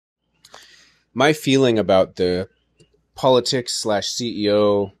My feeling about the politics slash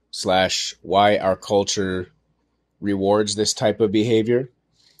CEO slash why our culture rewards this type of behavior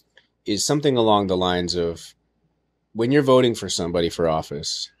is something along the lines of when you're voting for somebody for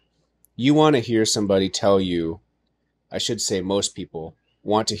office, you want to hear somebody tell you, I should say most people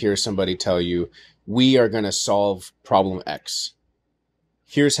want to hear somebody tell you, we are going to solve problem X.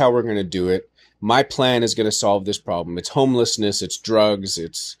 Here's how we're going to do it. My plan is going to solve this problem. It's homelessness, it's drugs,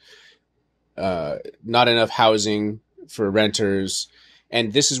 it's not enough housing for renters.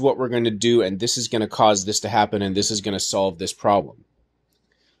 And this is what we're going to do. And this is going to cause this to happen. And this is going to solve this problem.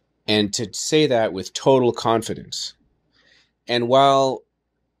 And to say that with total confidence. And while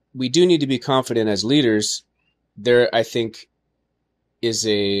we do need to be confident as leaders, there, I think, is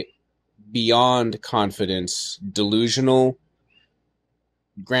a beyond confidence, delusional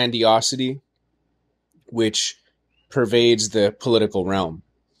grandiosity, which pervades the political realm.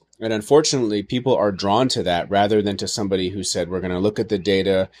 And unfortunately, people are drawn to that rather than to somebody who said, we're going to look at the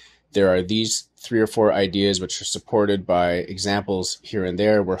data. There are these 3 or 4 ideas which are supported by examples here and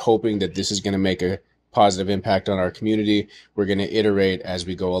there. We're hoping that this is going to make a positive impact on our community. We're going to iterate as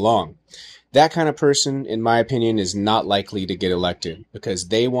we go along. That kind of person, in my opinion, is not likely to get elected because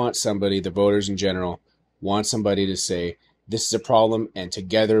they want somebody, the voters in general, want somebody to say, this is a problem and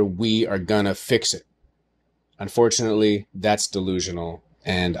together we are going to fix it. Unfortunately, that's delusional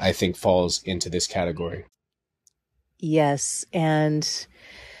and I think falls into this category. Yes. And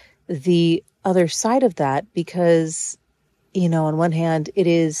the other side of that, because, on one hand, it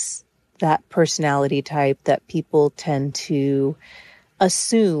is that personality type that people tend to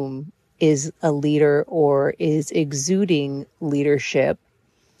assume is a leader or is exuding leadership.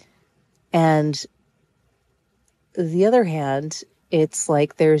 And the other hand, it's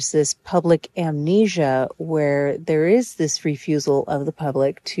like there's this public amnesia where there is this refusal of the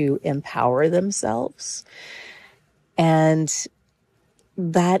public to empower themselves. And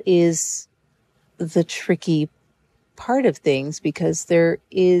that is the tricky part of things because there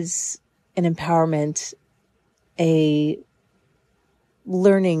is an empowerment, a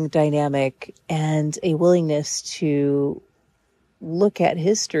learning dynamic, and a willingness to look at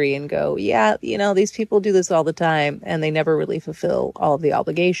history and go, yeah, these people do this all the time and they never really fulfill all of the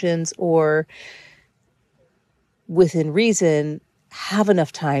obligations or within reason have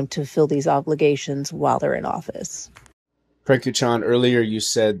enough time to fill these obligations while they're in office. Prankuchan, earlier you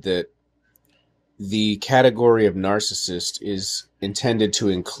said that the category of narcissist is intended to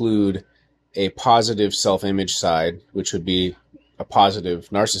include a positive self-image side, which would be a positive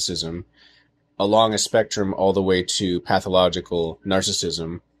narcissism, along a spectrum all the way to pathological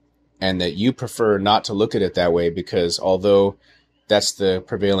narcissism, and that you prefer not to look at it that way because although that's the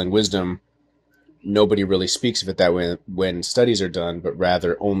prevailing wisdom, nobody really speaks of it that way when studies are done, but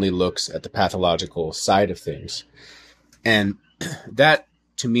rather only looks at the pathological side of things. And that,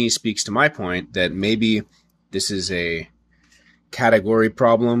 to me, speaks to my point that maybe this is a category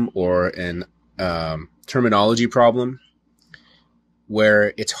problem or an terminology problem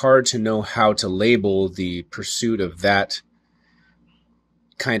where it's hard to know how to label the pursuit of that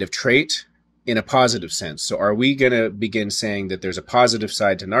kind of trait in a positive sense. So are we going to begin saying that there's a positive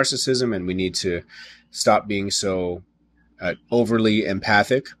side to narcissism and we need to stop being so overly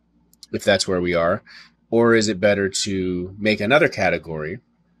empathic, if that's where we are? Or is it better to make another category,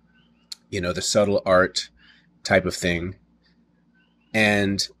 the subtle art type of thing,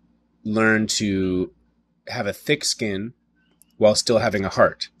 and learn to have a thick skin while still having a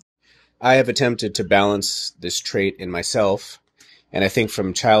heart? I have attempted to balance this trait in myself, and I think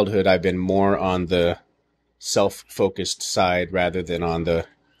from childhood I've been more on the self-focused side rather than on the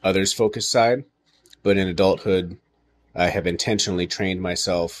others-focused side. But in adulthood, I have intentionally trained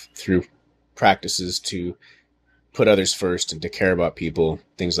myself through practices to put others first and to care about people,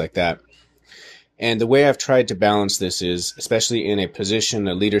 things like that. And the way I've tried to balance this is, especially in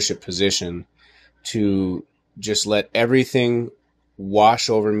a leadership position, to just let everything wash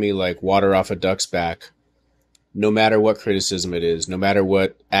over me like water off a duck's back, no matter what criticism it is, no matter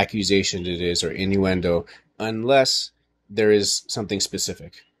what accusation it is or innuendo, unless there is something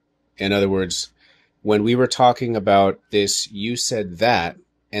specific. In other words, when we were talking about this, you said that,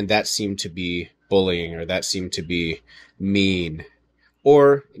 and that seemed to be bullying, or that seemed to be mean,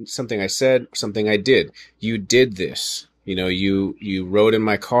 or something I said, something I did. You did this. You rode in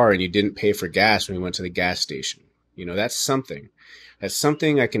my car and you didn't pay for gas when we went to the gas station. That's something. That's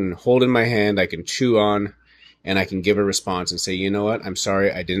something I can hold in my hand, I can chew on, and I can give a response and say, you know what, I'm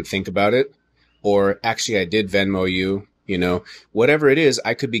sorry, I didn't think about it. Or actually, I did Venmo you, whatever it is,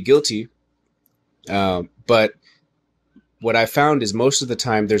 I could be guilty. But what I found is most of the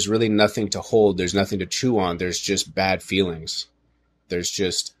time there's really nothing to hold. There's nothing to chew on. There's just bad feelings. There's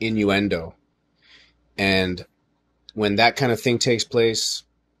just innuendo. And when that kind of thing takes place,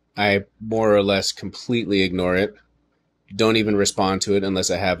 I more or less completely ignore it. Don't even respond to it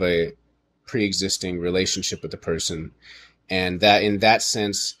unless I have a pre-existing relationship with the person. And that, in that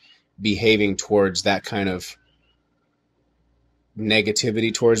sense, behaving towards that kind of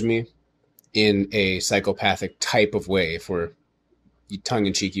negativity towards me in a psychopathic type of way, if we're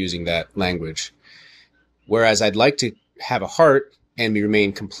tongue-in-cheek using that language. Whereas I'd like to have a heart and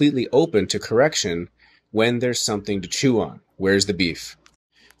remain completely open to correction when there's something to chew on. Where's the beef?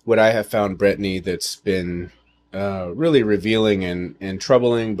 What I have found, Brittany, that's been really revealing and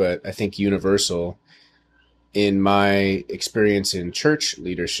troubling, but I think universal in my experience in church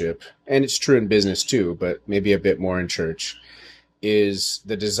leadership, and it's true in business too, but maybe a bit more in church, is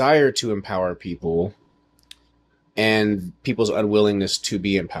the desire to empower people and people's unwillingness to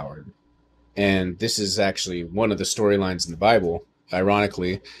be empowered. And this is actually one of the storylines in the Bible,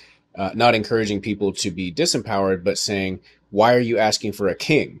 ironically, not encouraging people to be disempowered, but saying, why are you asking for a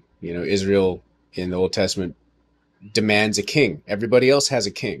king? You know, Israel in the Old Testament demands a king. Everybody else has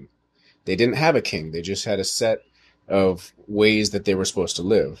a king. They didn't have a king. They just had a set of ways that they were supposed to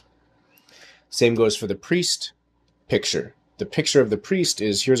live. Same goes for the priest picture. The picture of the priest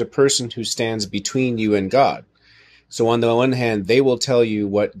is, here's a person who stands between you and God. So on the one hand, they will tell you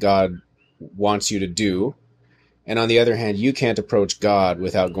what God wants you to do. And on the other hand, you can't approach God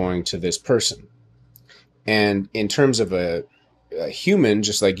without going to this person. And in terms of a human,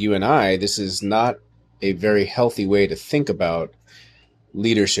 just like you and I, this is not a very healthy way to think about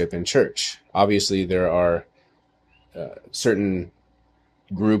leadership in church. Obviously, there are certain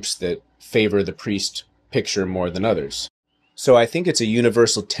groups that favor the priest picture more than others. So I think it's a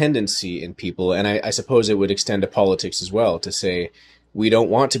universal tendency in people, and I suppose it would extend to politics as well, to say, we don't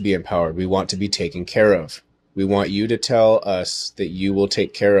want to be empowered. We want to be taken care of. We want you to tell us that you will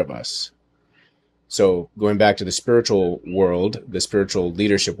take care of us. So going back to the spiritual world, the spiritual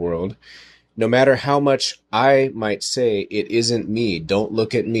leadership world, no matter how much I might say, it isn't me, don't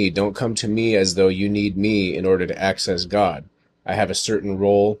look at me, don't come to me as though you need me in order to access God. I have a certain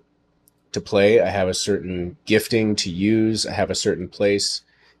role to play. I have a certain gifting to use. I have a certain place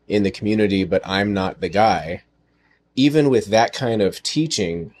in the community, but I'm not the guy. Even with that kind of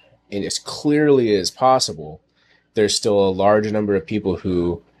teaching, and as clearly as possible, there's still a large number of people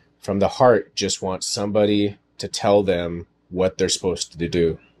who, from the heart, just want somebody to tell them what they're supposed to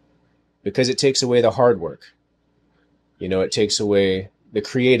do. Because it takes away the hard work. You know, it takes away the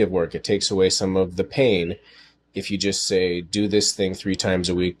creative work. It takes away some of the pain. If you just say, do this thing 3 times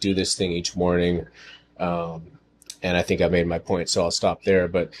a week, do this thing each morning. And I think I made my point, so I'll stop there.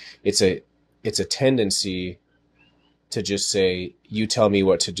 But it's a tendency to just say, you tell me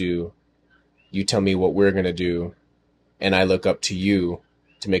what to do. You tell me what we're going to do. And I look up to you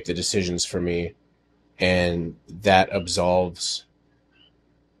to make the decisions for me. And that absolves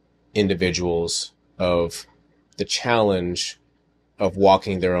individuals of the challenge of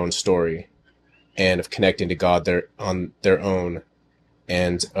walking their own story and of connecting to God on their own,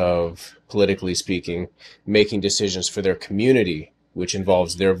 and of, politically speaking, making decisions for their community, which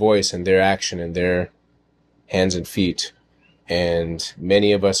involves their voice and their action and their hands and feet. And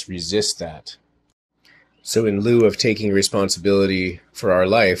many of us resist that. So in lieu of taking responsibility for our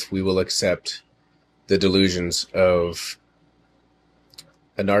life, we will accept the delusions of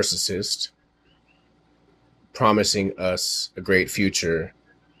a narcissist promising us a great future,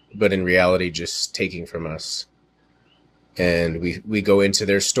 but in reality just taking from us. And we go into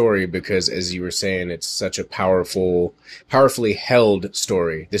their story because, as you were saying, it's such a powerfully held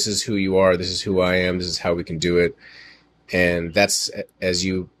story. This is who you are. This is who I am. This is how we can do it. And that's, as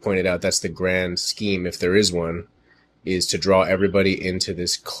you pointed out, that's the grand scheme, if there is one, is to draw everybody into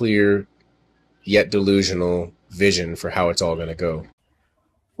this clear yet delusional vision for how it's all going to go.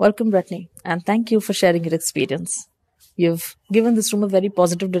 Welcome, Brittany, and thank you for sharing your experience. You've given this room a very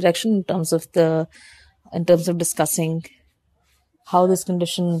positive direction in terms of discussing how this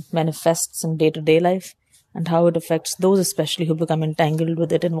condition manifests in day-to-day life and how it affects those especially who become entangled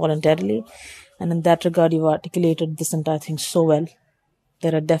with it involuntarily. And in that regard, you've articulated this entire thing so well.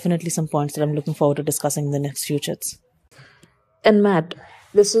 There are definitely some points that I'm looking forward to discussing in the next few chats. And Matt,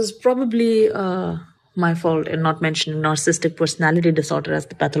 this is probably my fault in not mentioning narcissistic personality disorder as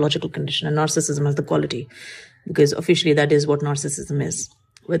the pathological condition and narcissism as the quality, because officially that is what narcissism is,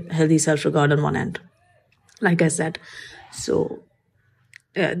 with healthy self-regard on one end, like I said. So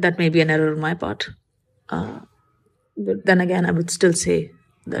that may be an error on my part. But then again, I would still say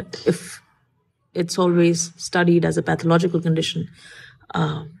that if it's always studied as a pathological condition.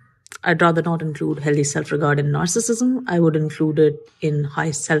 I'd rather not include healthy self-regard in narcissism. I would include it in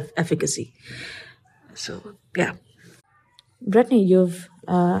high self-efficacy. So, yeah. Brittany, you've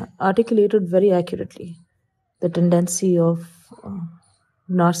articulated very accurately the tendency of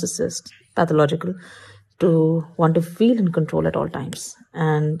narcissist, pathological, to want to feel in control at all times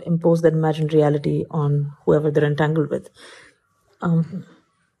and impose that imagined reality on whoever they're entangled with. And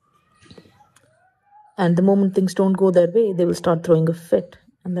the moment things don't go their way, they will start throwing a fit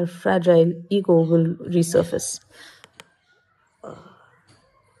and their fragile ego will resurface.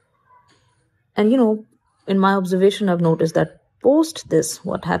 And in my observation, I've noticed that post this,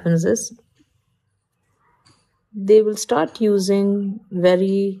 what happens is they will start using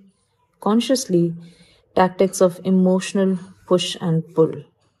very consciously tactics of emotional push and pull.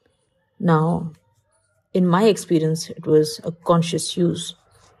 Now, in my experience, it was a conscious use,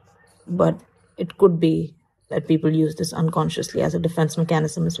 but it could be that people use this unconsciously as a defense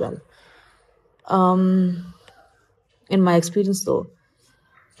mechanism as well. In my experience, though,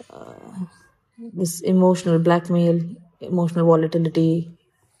 this emotional blackmail, emotional volatility,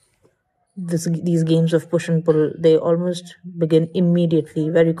 these games of push and pull, they almost begin immediately,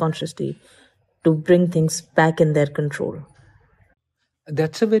 very consciously, to bring things back in their control.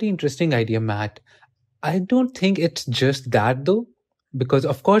 That's a very interesting idea, Matt. I don't think it's just that though, because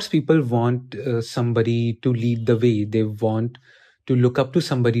of course people want somebody to lead the way. They want to look up to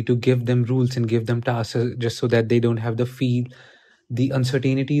somebody to give them rules and give them tasks just so that they don't have to feel the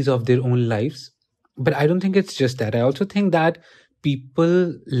uncertainties of their own lives. But I don't think it's just that. I also think that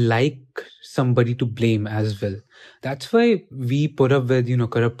people like somebody to blame as well. That's why we put up with,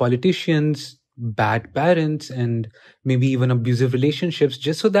 corrupt politicians, bad parents, and maybe even abusive relationships,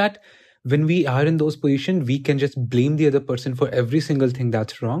 just so that when we are in those positions, we can just blame the other person for every single thing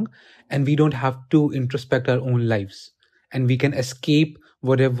that's wrong. And we don't have to introspect our own lives. And we can escape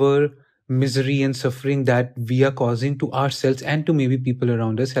whatever misery and suffering that we are causing to ourselves and to maybe people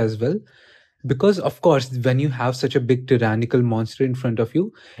around us as well. Because of course, when you have such a big tyrannical monster in front of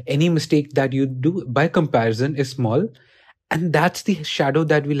you, any mistake that you do by comparison is small. And that's the shadow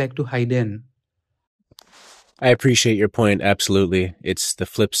that we like to hide in. I appreciate your point. Absolutely. It's the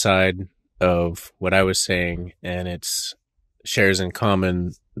flip side of what I was saying, and it's shares in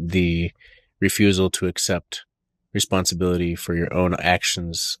common the refusal to accept responsibility for your own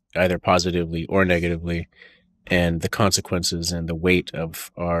actions, either positively or negatively, and the consequences and the weight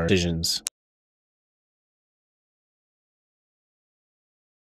of our decisions.